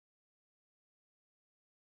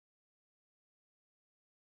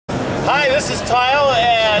Hi, this is Tile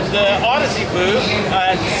at the Audeze booth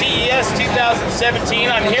at CES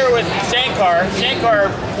 2017. I'm here with Shankar.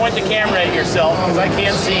 Shankar, point the camera at yourself because I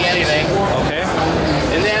can't see anything. Okay.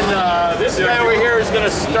 And then this guy over here is going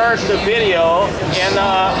to start the video. And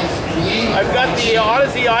I've got the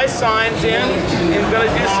Audeze iSines in. I'm going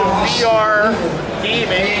to do some VR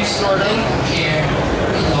gaming, sort of.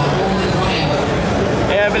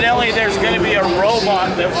 Evidently, there's going to be a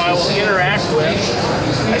robot that I will interact with.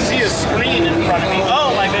 I see a screen in front of me.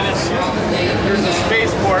 Oh my goodness. There's a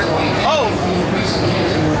spaceport. Oh!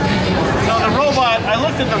 So the robot, I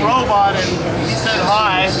looked at the robot and he said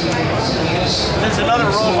hi. There's another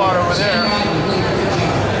robot over there.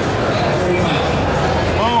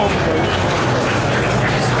 Boom.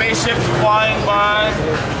 Spaceship's flying by.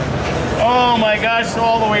 Oh my gosh,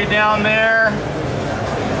 all the way down there.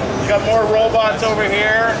 Got more robots over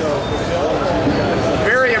here.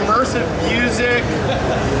 Very immersive music.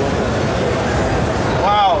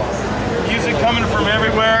 Wow. Music coming from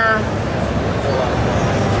everywhere.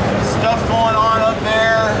 Stuff going on up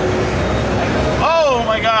there. Oh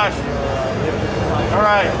my gosh. All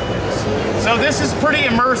right. So this is pretty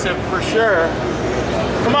immersive for sure.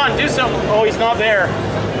 Come on, do something. Oh, he's not there.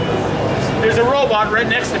 There's a robot right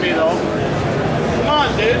next to me though. Come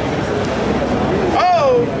on, dude.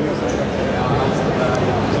 Oh!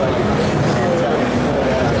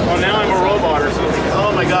 Oh, now I'm a robot or something.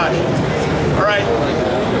 Oh my gosh. Alright,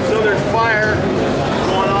 so there's fire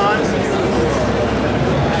going on.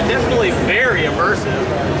 Definitely very immersive.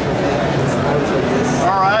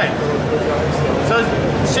 Alright. So,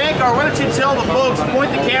 Shankar, why don't you tell the folks,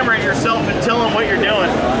 point the camera at yourself and tell them what you're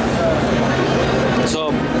doing.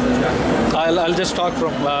 So, I'll just talk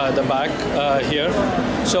from the back here.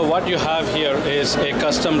 So what you have here is a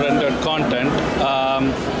custom rendered content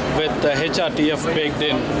with the HRTF baked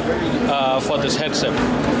in for this headset.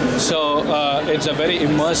 So it's a very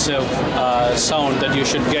immersive sound that you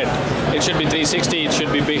should get. It should be 360, it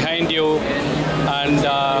should be behind you, and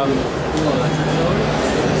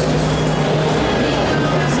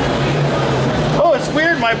oh, it's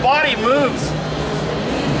weird, my body moves.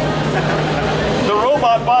 The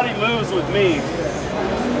robot body moves with me.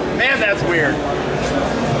 Man, that's weird.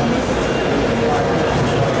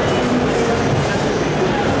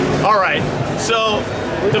 All right, so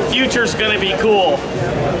the future's gonna be cool.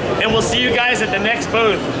 And we'll see you guys at the next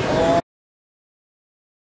booth.